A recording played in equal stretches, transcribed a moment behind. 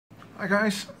Hi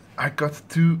guys, I got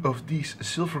two of these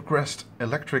Silvercrest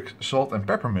Electric Salt and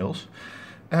Pepper mills.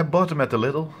 I bought them at the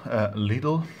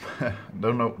Lidl,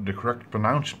 don't know the correct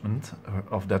pronouncement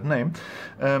of that name,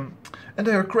 and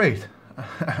they are great.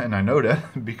 And I know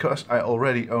that because I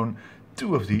already own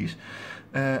two of these,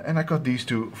 and I got these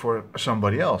two for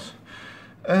somebody else.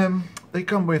 They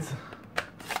come with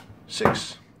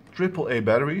 6 AAA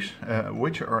batteries,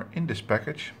 which are in this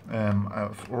package.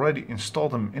 I've already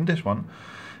installed them in this one,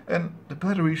 and the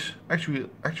batteries actually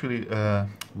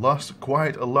last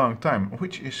quite a long time,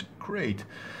 which is great.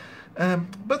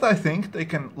 But I think they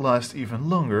can last even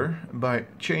longer by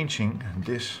changing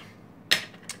this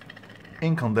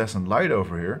incandescent light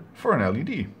over here for an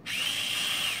LED.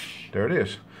 There it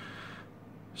is.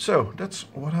 So that's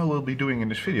what I will be doing in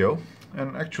this video.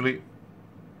 And actually,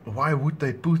 why would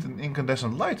they put an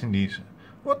incandescent light in these?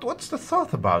 What's the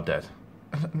thought about that?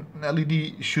 An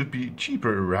LED should be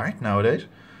cheaper, right, nowadays?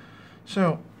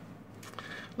 So,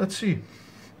 let's see.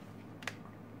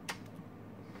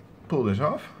 Pull this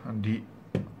off, and the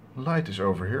light is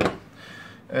over here.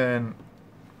 And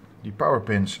the power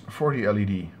pins for the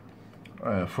LED,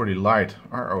 for the light,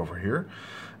 are over here.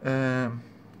 And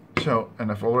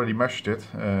I've already measured it,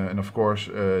 and of course,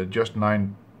 just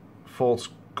 9 volts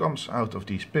comes out of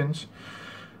these pins,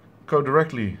 go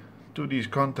directly to these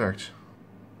contacts,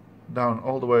 down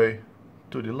all the way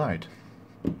to the light.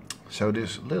 So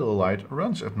this little light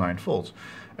runs at 9 volts,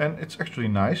 and it's actually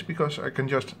nice because I can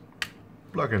just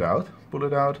plug it out, pull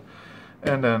it out,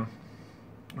 and then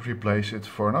replace it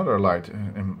for another light,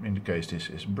 in the case this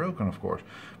is broken, of course.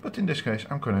 But in this case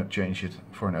I'm going to change it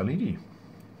for an LED.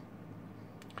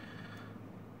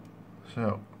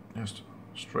 So just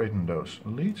straighten those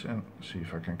leads and see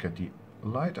if I can get the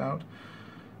light out.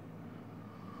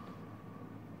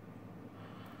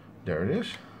 There it is.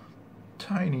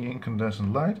 Tiny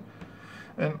incandescent light.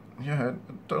 And yeah,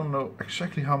 I don't know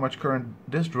exactly how much current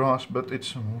this draws, but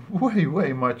it's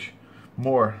way much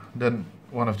more than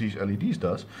one of these LEDs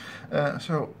does.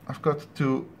 So I've got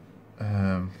 2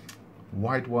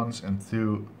 white ones and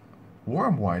 2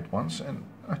 warm white ones, and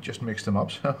I just mixed them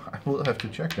up, so I will have to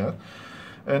check that.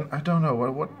 And I don't know,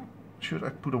 what should I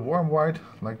put a warm white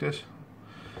like this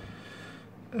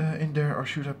in there, or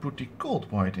should I put the cold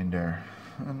white in there?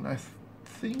 And I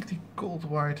think the cold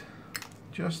white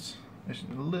just is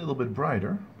a little bit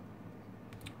brighter.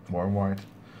 Warm white.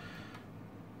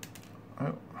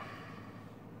 Oh.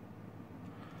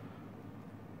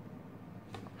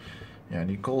 Yeah,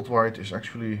 the cold white is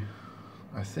actually,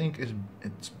 I think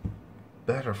it's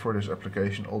better for this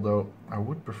application, although I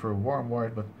would prefer warm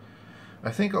white, but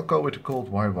I think I'll go with the cold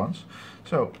white ones.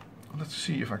 So let's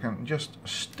see if I can just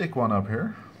stick one up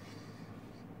here.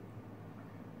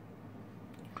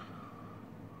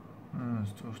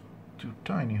 Those 2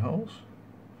 tiny holes.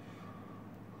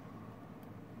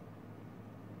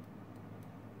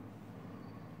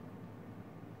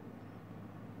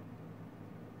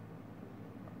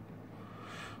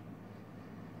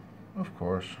 Of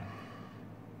course.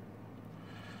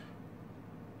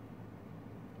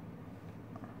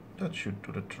 That should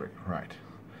do the trick, right?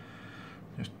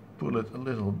 Just pull it a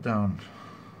little down,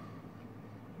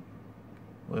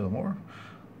 a little more.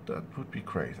 That would be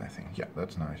great, I think. Yeah,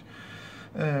 that's nice.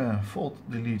 Fold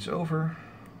the leads over,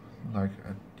 like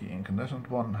the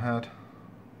incandescent one had.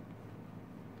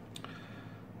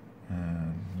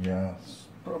 And yeah,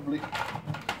 probably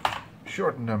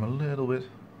shorten them a little bit.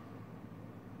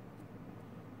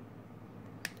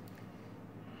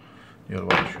 The other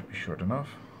one should be short enough.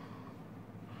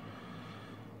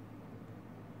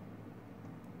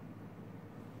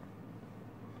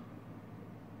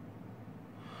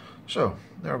 So,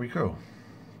 there we go.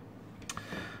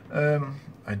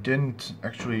 I didn't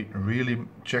actually really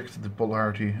check the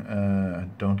polarity. I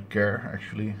don't care,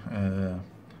 actually.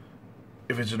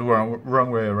 If it's the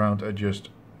wrong way around, I just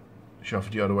shove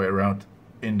it the other way around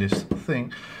in this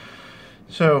thing.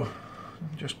 So,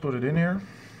 just put it in here.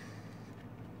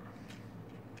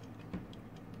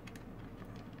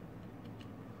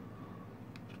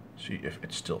 See if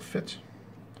it still fits.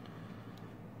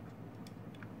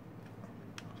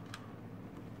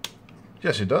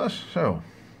 Yes, it does. So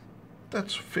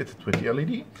that's fitted with the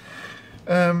LED.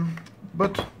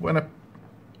 But when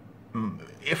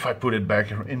if I put it back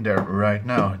in there right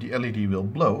now, the LED will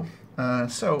blow.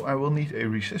 So I will need a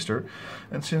resistor,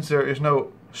 and since there is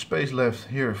no space left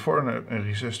here for a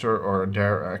resistor, or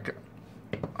there,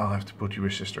 I'll have to put the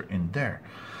resistor in there.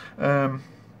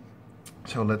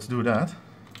 So let's do that.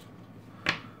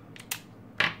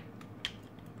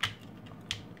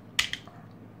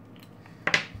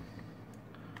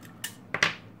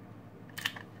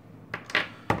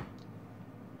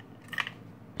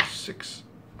 6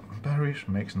 batteries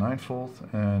makes 9 volt,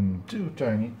 and 2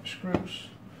 tiny screws,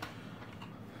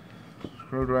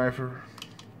 screwdriver,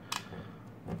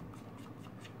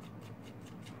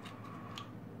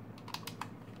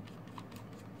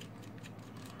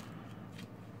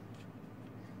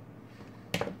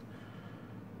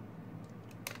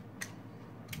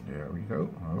 there we go.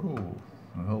 Oh,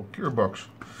 a whole gearbox.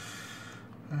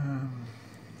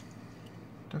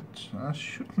 I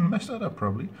shouldn't mess that up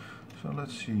probably. So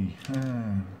let's see.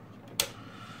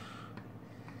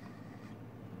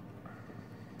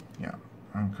 Yeah,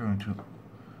 I'm going to.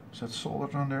 Is that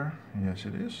soldered on there? Yes,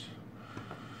 it is.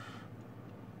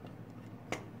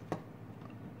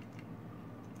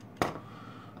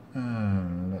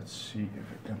 Let's see if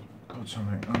I can put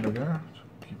something under there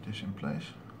to keep this in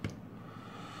place.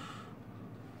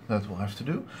 That will have to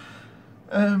do.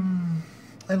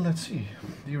 And let's see,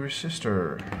 the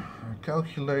resistor,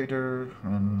 calculator,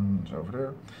 and it's over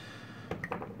there.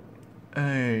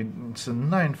 It's a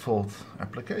 9 volt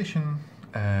application,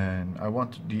 and I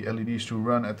want the LEDs to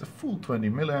run at the full 20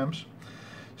 milliamps.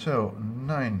 So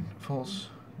 9 volts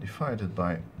divided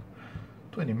by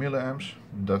 20 milliamps,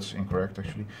 that's incorrect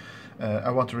actually.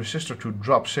 I want the resistor to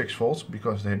drop 6 volts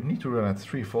because they need to run at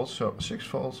 3 volts, so 6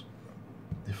 volts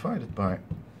divided by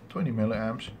 20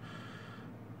 milliamps.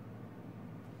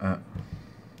 So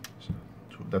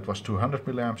that was 200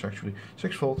 milliamps actually.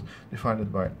 6 volt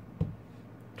divided by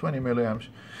 20 milliamps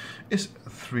is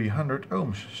 300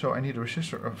 ohms. So I need a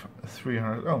resistor of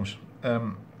 300 ohms.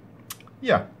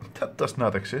 Yeah, that does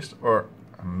not exist, or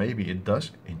maybe it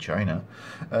does in China,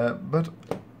 but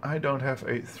I don't have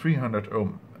a 300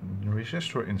 ohm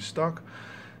resistor in stock.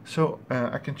 So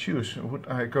I can choose, would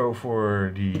I go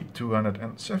for the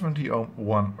 270 ohm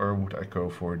one, or would I go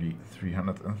for the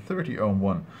 330 ohm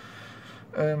one?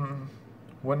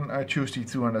 When I choose the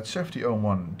 270 ohm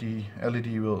one, the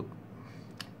LED will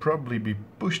probably be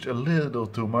pushed a little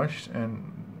too much,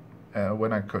 and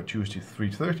when I choose the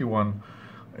 331,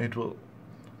 it will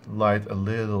light a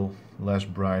little less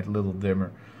bright, a little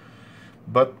dimmer,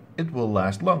 but it will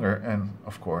last longer and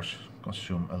of course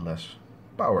consume a less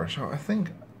power. So I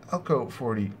think I'll go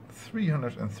for the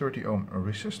 330 ohm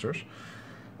resistors.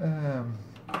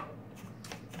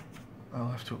 I'll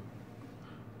have to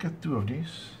get 2 of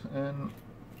these and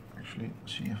actually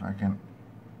see if I can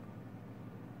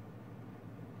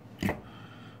get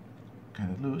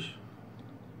it loose.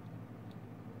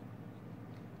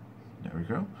 There we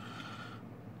go.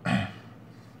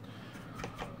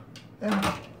 And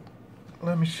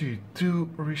let me see, 2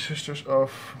 resistors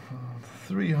of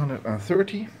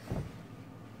 330.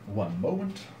 One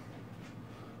moment.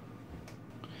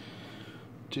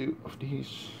 2 of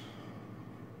these.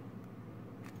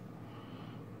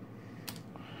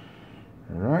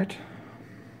 Right.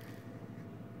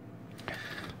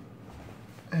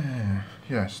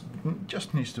 Yes,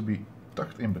 just needs to be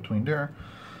tucked in between there.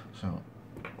 So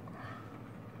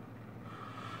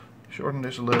shorten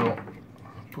this a little,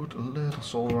 put a little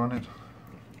solder on it.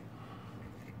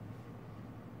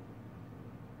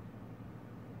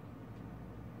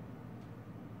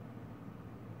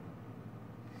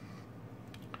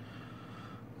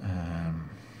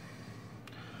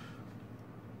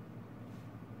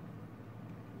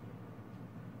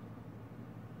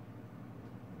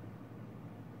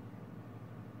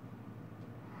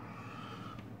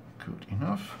 Good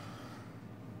enough.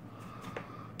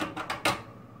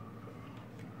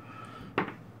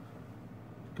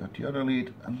 Got the other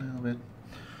lead a little bit.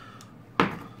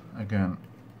 Again,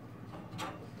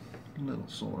 a little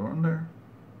solder on there.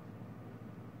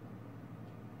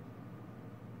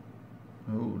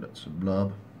 Oh, that's a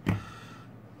blob. There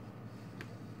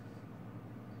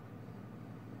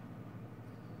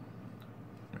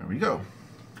we go.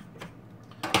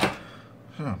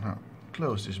 So now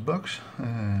close this box.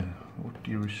 Would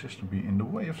the resistor be in the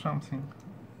way of something?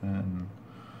 And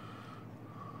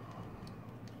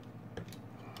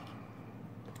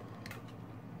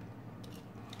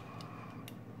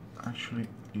actually,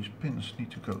 these pins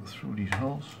need to go through these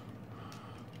holes.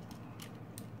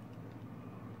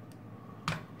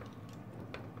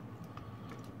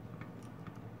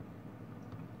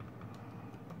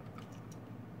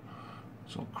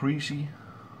 It's all greasy.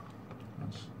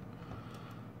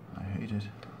 I hate it.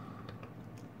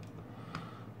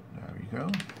 There we go.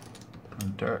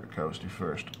 And there goes the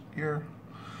first gear.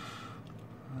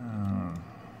 I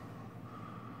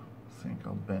think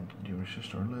I'll bend the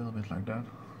resistor a little bit like that.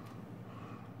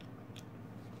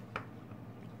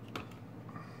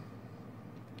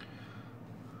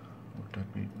 Would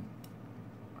that be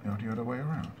the other way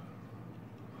around?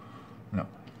 No,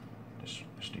 this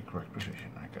is the correct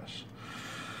position, I guess.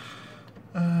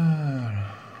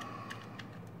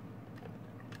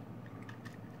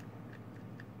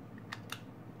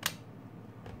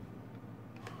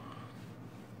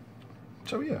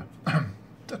 So yeah,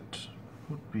 that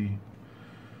would be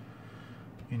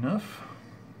enough.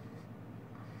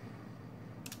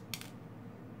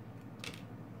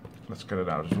 Let's get it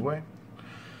out of the way.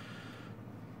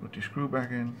 Put the screw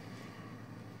back in.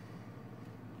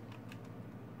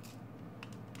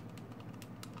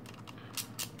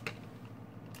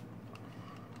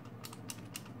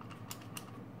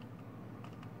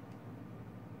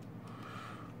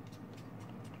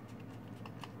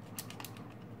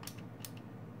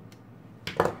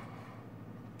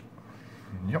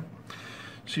 Yep.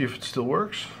 See if it still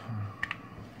works.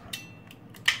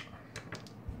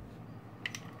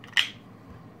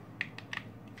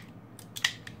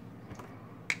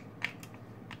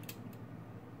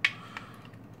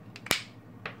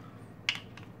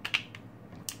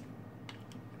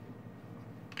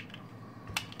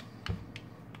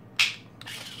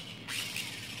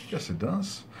 Yes, it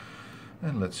does.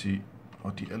 And let's see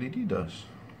what the LED does.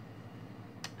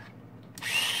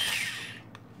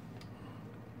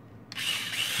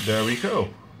 There we go.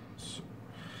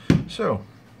 So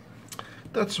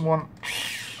that's one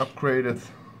upgraded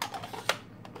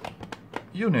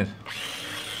unit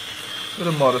with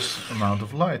a modest amount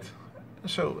of light.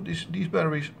 So these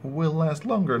batteries will last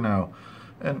longer now,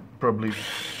 and probably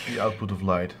the output of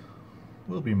light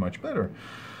will be much better.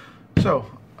 So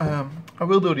I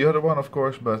will do the other one, of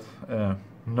course, but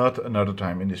not another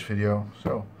time in this video.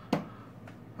 So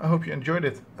I hope you enjoyed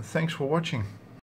it. Thanks for watching.